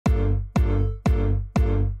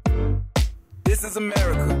this is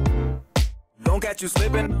America. Don't catch you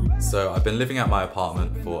slipping. So I've been living at my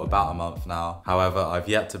apartment for about a month now. However, I've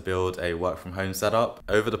yet to build a work from home setup.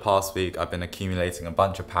 Over the past week, I've been accumulating a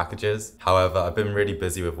bunch of packages. However, I've been really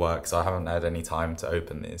busy with work, so I haven't had any time to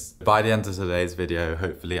open these. By the end of today's video,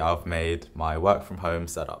 hopefully I've made my work from home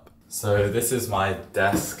setup. So this is my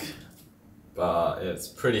desk, but it's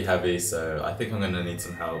pretty heavy, so I think I'm gonna need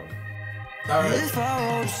some help. If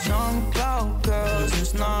I wrote a song about girls,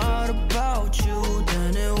 it's not about you,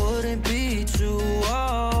 then it wouldn't be too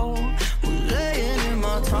old. We're laying in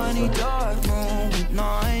my tiny dark room with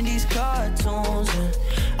 90s cartoons, and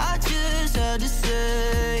I just had to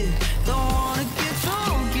say, don't wanna get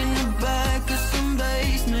drunk in the back of some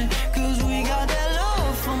basement, cause we got that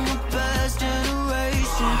love from a past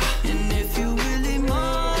generation, and if you really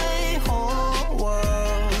my whole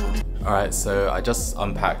world. Alright, so I just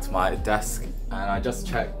unpacked my desk and I just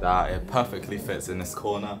checked that it perfectly fits in this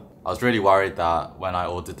corner. I was really worried that when I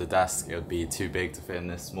ordered the desk it would be too big to fit in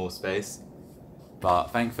this small space, but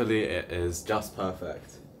thankfully it is just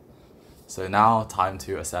perfect. So now time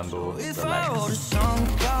to assemble the legs. If I wrote a song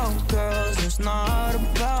about girls, it's not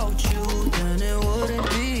about you, then it wouldn't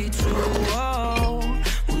be too old.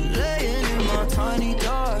 We're laying in my tiny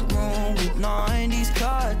dark room with 90s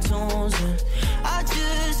cartoons, and I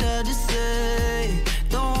just had to say,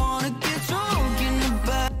 don't wanna get drunk in the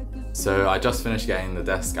back. So I just finished getting the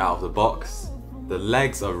desk out of the box. The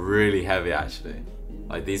legs are really heavy actually.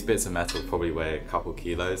 Like these bits of metal probably weigh a couple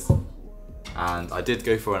kilos. And I did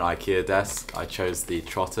go for an IKEA desk. I chose the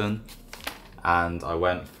Trotten and I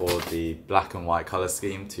went for the black and white colour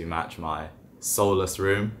scheme to match my soulless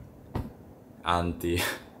room. And the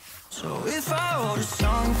So if I wrote a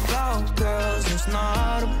song about girls, it's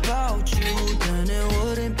not about you, then it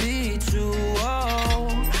wouldn't be too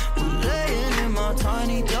old. We're laying in my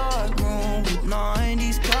tiny dark room with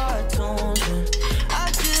 90s cartoons, and I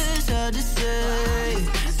just had to say,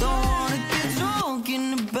 don't wanna get drunk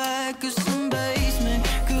in the back of some basement,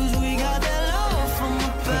 cause we got that love from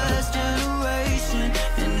a past generation,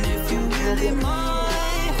 and if you really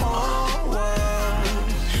my whole world,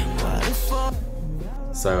 why the fuck?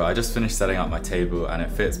 So I just finished setting up my table and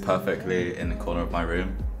it fits perfectly in the corner of my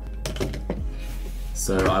room.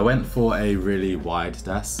 So I went for a really wide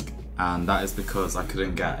desk, and that is because I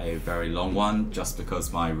couldn't get a very long one just because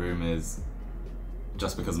of my room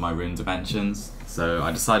dimensions. So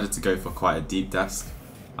I decided to go for quite a deep desk.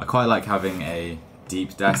 I quite like having a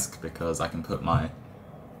deep desk because I can put my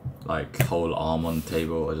whole arm on the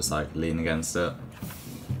table or just lean against it.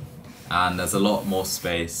 And there's a lot more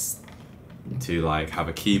space to have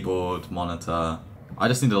a keyboard, monitor. I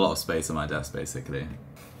just need a lot of space on my desk basically.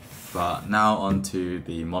 But now on to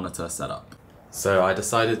the monitor setup. So I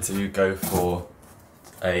decided to go for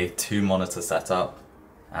a 2-monitor setup,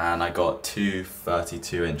 and I got two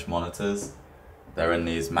 32-inch monitors. They're in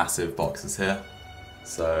these massive boxes here.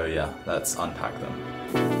 So yeah, let's unpack them.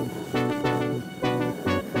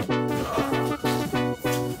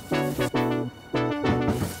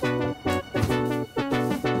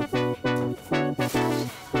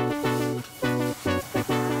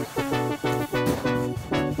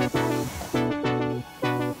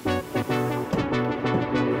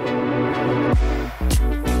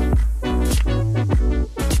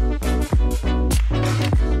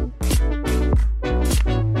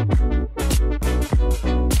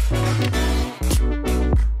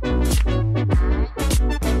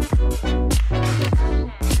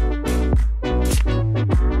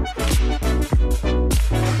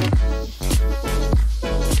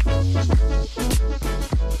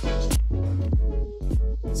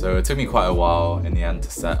 So it took me quite a while in the end to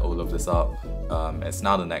set all of this up. It's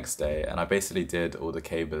now the next day and I basically did all the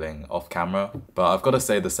cabling off camera, but I've got to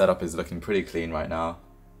say the setup is looking pretty clean right now.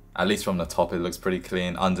 At least from the top it looks pretty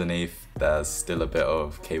clean. Underneath there's still a bit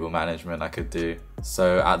of cable management I could do.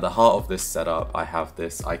 So at the heart of this setup I have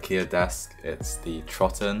this IKEA desk. It's the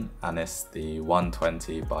Trotten and it's the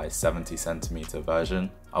 120 by 70 centimeter version.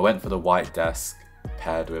 I went for the white desk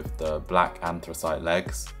paired with the black anthracite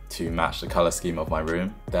legs to match the color scheme of my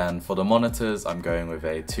room. Then for the monitors, I'm going with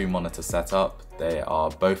a 2-monitor setup. They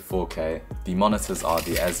are both 4K. The monitors are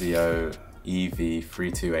the A.S.A.G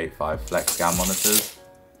EV3285 Flex Scan monitors.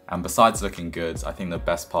 And besides looking good, I think the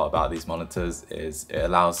best part about these monitors is it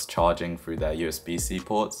allows charging through their USB-C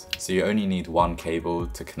ports. So you only need one cable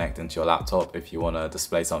to connect into your laptop if you want to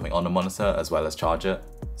display something on the monitor as well as charge it.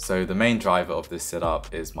 So the main driver of this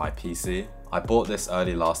setup is my PC. I bought this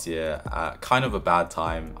early last year at kind of a bad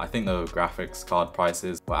time. I think the graphics card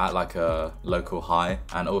prices were at like a local high,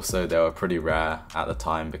 and also they were pretty rare at the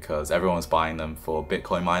time because everyone was buying them for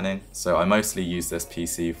Bitcoin mining. So I mostly use this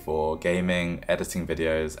PC for gaming, editing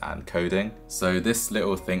videos and coding. So this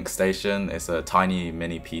little ThinkStation is a tiny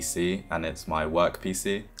mini PC and it's my work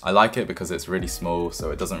PC. I like it because it's really small,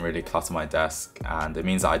 so it doesn't really clutter my desk, and it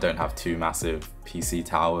means that I don't have two massive PC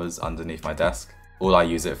towers underneath my desk. All I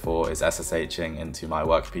use it for is SSHing into my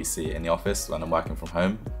work PC in the office when I'm working from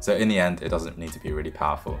home. So in the end, it doesn't need to be really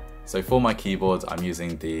powerful. So for my keyboard, I'm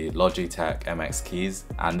using the Logitech MX keys,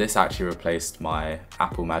 and this actually replaced my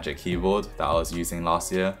Apple Magic keyboard that I was using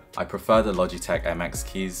last year. I prefer the Logitech MX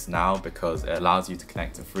keys now because it allows you to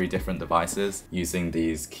connect to 3 different devices using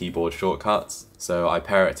these keyboard shortcuts. So I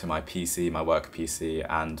pair it to my PC, my work PC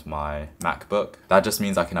and my MacBook. That just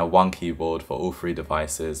means I can have one keyboard for all 3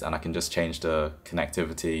 devices, and I can just change the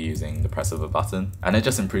connectivity using the press of a button. And it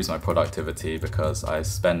just improves my productivity because I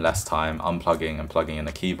spend less time unplugging and plugging in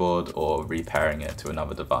a keyboard or repairing it to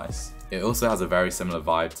another device. It also has a very similar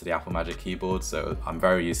vibe to the Apple Magic keyboard, so I'm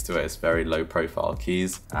very used to it. It's very low profile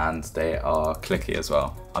keys and they are clicky as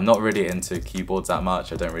well. I'm not really into keyboards that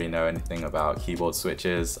much. I don't really know anything about keyboard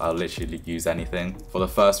switches. I'll literally use anything. For the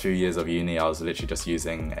first few years of uni, I was literally just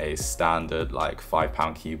using a standard like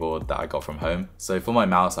 £5 keyboard that I got from home. So for my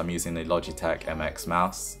mouse, I'm using the Logitech MX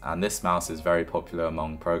mouse, and this mouse is very popular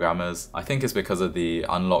among programmers. I think it's because of the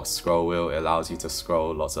unlocked scroll wheel. It allows you to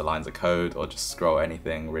scroll lots of lines of code or just scroll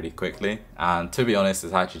anything really quickly. And to be honest,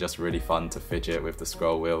 it's actually just really fun to fidget with the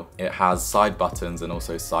scroll wheel. It has side buttons and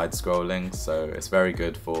also side scrolling, so it's very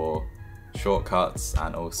good for shortcuts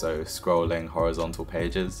and also scrolling horizontal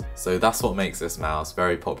pages. So that's what makes this mouse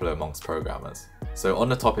very popular amongst programmers. So on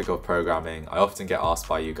the topic of programming, I often get asked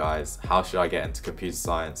by you guys, how should I get into computer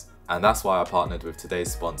science? And that's why I partnered with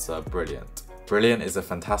today's sponsor, Brilliant. Brilliant is a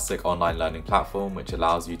fantastic online learning platform which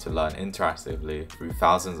allows you to learn interactively through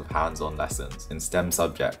thousands of hands-on lessons in STEM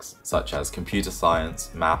subjects such as computer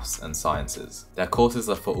science, maths and sciences. Their courses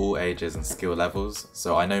are for all ages and skill levels,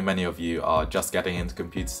 so I know many of you are just getting into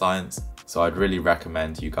computer science, so I'd really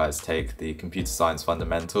recommend you guys take the Computer Science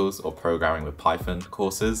Fundamentals or Programming with Python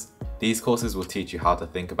courses. These courses will teach you how to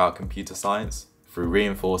think about computer science through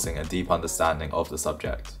reinforcing a deep understanding of the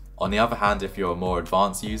subject. On the other hand, if you're a more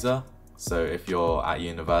advanced user, so if you're at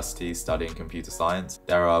university studying computer science,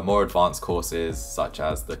 there are more advanced courses such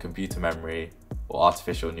as the computer memory or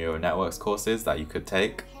artificial neural networks courses that you could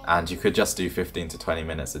take, and you could just do 15 to 20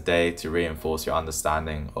 minutes a day to reinforce your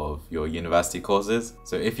understanding of your university courses.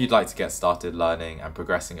 So if you'd like to get started learning and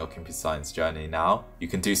progressing your computer science journey now, you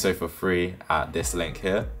can do so for free at this link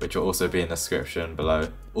here, which will also be in the description below.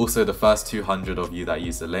 Also, the first 200 of you that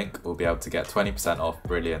use the link will be able to get 20% off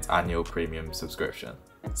Brilliant's annual premium subscription.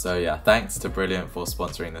 So yeah, thanks to Brilliant for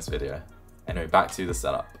sponsoring this video. Anyway, back to the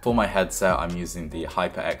setup. For my headset, I'm using the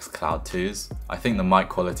HyperX Cloud 2s. I think the mic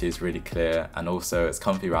quality is really clear, and also it's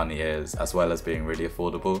comfy around the ears as well as being really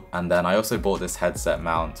affordable. And then I also bought this headset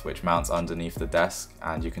mount which mounts underneath the desk,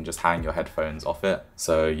 and you can just hang your headphones off it,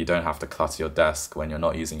 so you don't have to clutter your desk when you're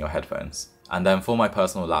not using your headphones. And then for my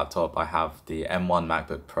personal laptop, I have the M1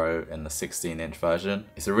 MacBook Pro in the 16-inch version.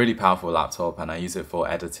 It's a really powerful laptop and I use it for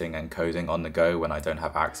editing and coding on the go when I don't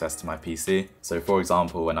have access to my PC. So for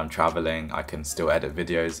example, when I'm traveling, I can still edit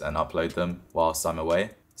videos and upload them whilst I'm away.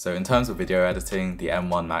 So in terms of video editing, the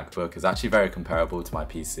M1 MacBook is actually very comparable to my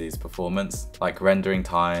PC's performance. Like rendering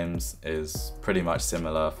times is pretty much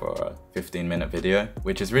similar for a 15-minute video,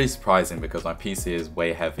 which is really surprising because my PC is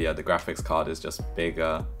way heavier, the graphics card is just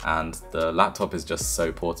bigger, and the laptop is just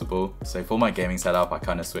so portable. So for my gaming setup, I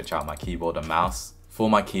kind of switch out my keyboard and mouse. For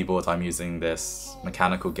my keyboard, I'm using this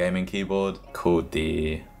mechanical gaming keyboard called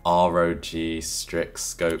the ROG Strix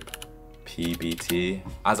Scope PBT.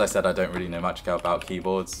 As I said, I don't really know much about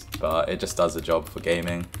keyboards, but it just does the job for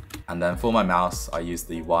gaming. And then for my mouse, I use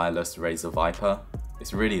the wireless Razer Viper.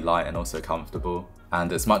 It's really light and also comfortable,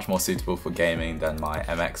 and it's much more suitable for gaming than my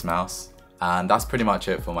MX mouse. And that's pretty much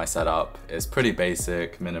it for my setup. It's pretty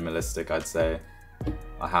basic, minimalistic, I'd say.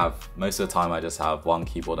 Most of the time I just have one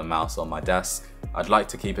keyboard and mouse on my desk. I'd like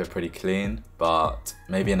to keep it pretty clean, but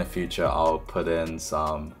maybe in the future I'll put in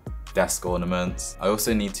some desk ornaments. I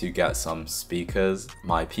also need to get some speakers.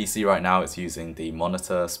 My PC right now is using the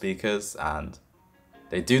monitor speakers and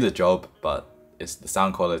they do the job, but the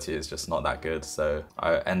sound quality is just not that good, so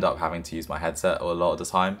I end up having to use my headset a lot of the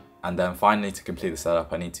time. And then finally, to complete the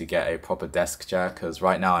setup, I need to get a proper desk chair because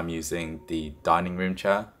right now I'm using the dining room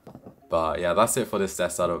chair. But yeah, that's it for this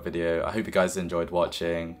desk setup video. I hope you guys enjoyed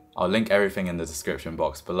watching. I'll link everything in the description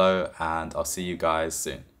box below and I'll see you guys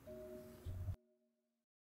soon.